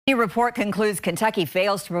The report concludes Kentucky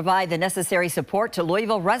fails to provide the necessary support to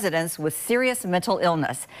Louisville residents with serious mental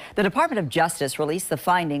illness. The Department of Justice released the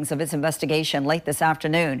findings of its investigation late this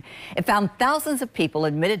afternoon. It found thousands of people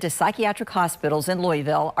admitted to psychiatric hospitals in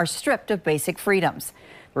Louisville are stripped of basic freedoms.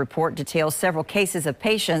 The report details several cases of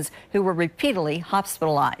patients who were repeatedly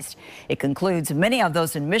hospitalized. It concludes many of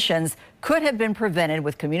those admissions could have been prevented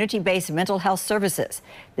with community-based mental health services.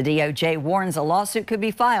 The DOJ warns a lawsuit could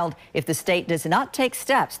be filed if the state does not take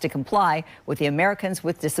steps to comply with the Americans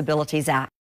with Disabilities Act.